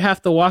you rather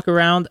have to walk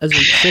around as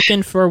a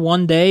chicken for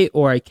one day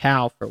or a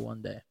cow for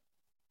one day?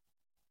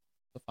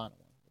 The final one.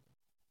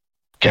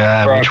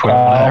 God, which one would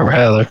I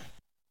rather?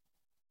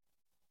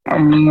 Cow.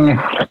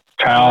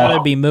 Would rather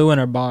be mooing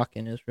or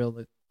balking is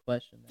really the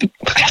question.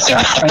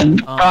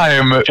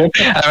 I'd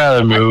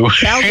rather moo.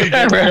 Cows are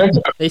different.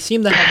 They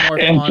seem to have more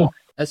fun.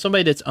 As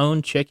somebody that's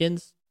owned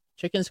chickens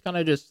chickens kind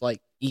of just like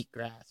eat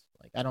grass.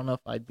 Like I don't know if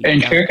I'd be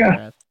And down with chicken?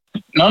 grass.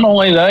 Not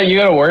only that, you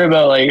gotta worry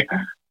about like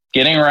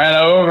getting ran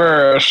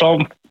over or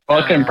some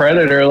fucking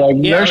predator. Like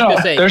Yeah, there's I was no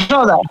gonna say, there's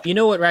no that. You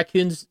know what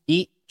raccoons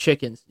eat?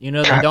 Chickens. You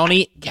know they don't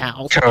eat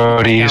cows.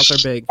 Coyotes.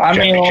 Cows are big. I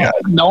mean,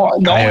 the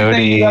only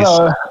thing you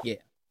gotta Yeah.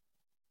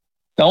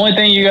 the only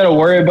thing you gotta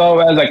worry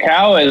about as a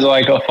cow is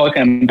like a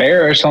fucking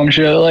bear or some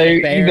shit.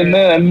 Like Bear. even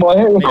then, Maybe like,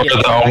 a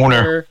the tractor.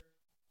 owner.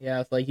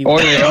 Yeah, it's like you Or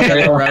walk the down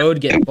owner. the road,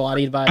 get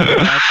bodied by a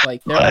truck.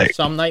 Like there are Like-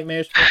 some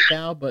nightmares for a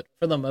cow, but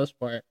for the most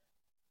part,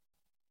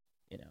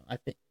 you know,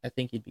 I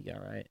think you'd be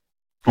all right.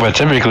 But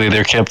typically,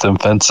 they're kept in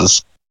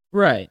fences.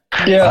 Right. A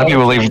lot yeah, of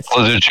people leave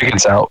their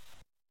chickens out.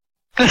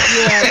 Yeah,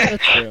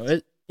 that's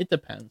true. It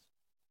depends.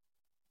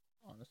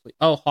 Honestly.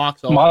 Oh,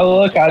 hawks. Also My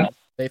luck,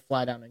 they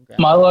fly down and grab.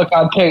 my luck,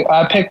 I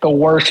picked the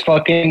worst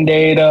fucking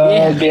day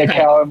to be a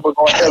cow and we're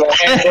going to the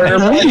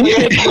hamburger.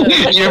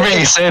 You're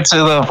being sent to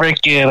the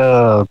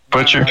freaking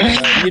butcher.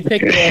 You'd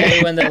pick the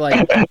day when they're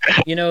like,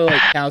 you know,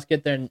 like cows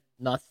get their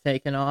nuts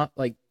taken off,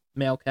 like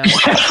male cows. They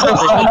put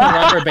the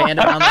rubber band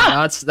around their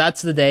nuts.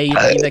 That's the day you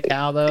see the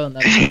cow, though, and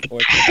that's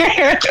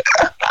unfortunate.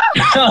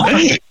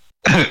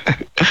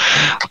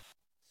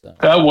 So,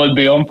 That would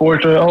be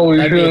unfortunate. Holy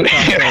that'd be a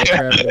shit. tough day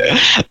for everybody.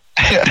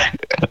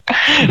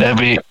 That'd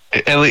be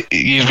at least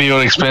you'd be able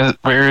to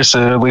experience it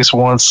at least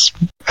once.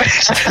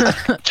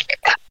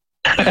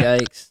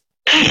 Yikes.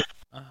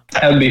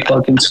 That'd be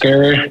fucking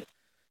scary.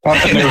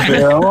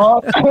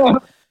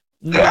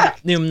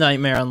 New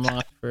nightmare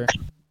unlocked for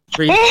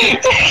Breach.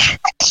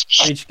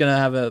 Breach gonna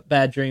have a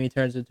bad dream. He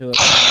turns into a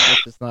cow,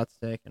 gets his nuts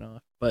taken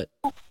off. But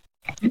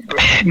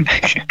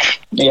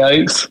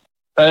Yikes.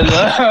 That's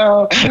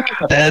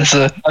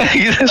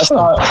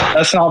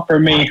not for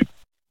me.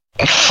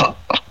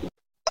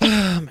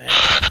 man.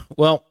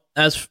 Well,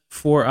 as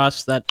for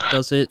us, that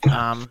does it.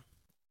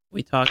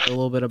 We talked a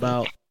little bit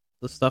about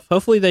the stuff.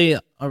 Hopefully, they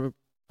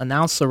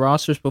announce the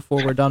rosters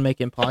before we're done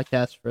making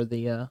podcasts for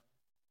the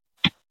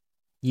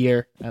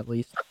year, at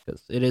least,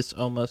 because it is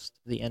almost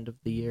the end of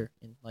the year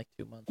in like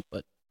 2 months.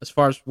 But as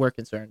far as we're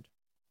concerned,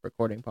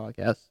 recording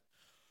podcasts.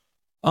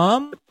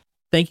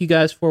 Thank you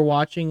guys for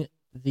watching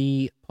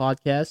the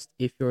podcast.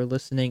 If you're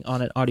listening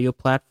on an audio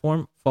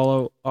platform,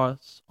 follow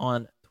us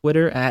on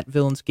Twitter at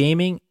Villains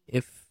Gaming.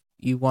 If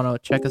you want to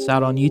check us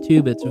out on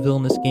YouTube, it's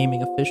Villainous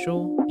Gaming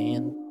Official.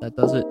 And that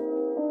does it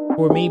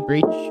for me,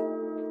 Breach.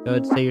 Go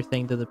ahead and say your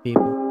thing to the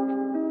people.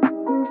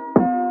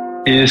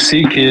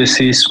 Kissy,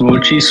 kissy,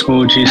 smoochy,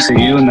 smoochy.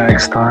 See you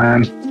next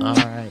time. All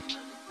right.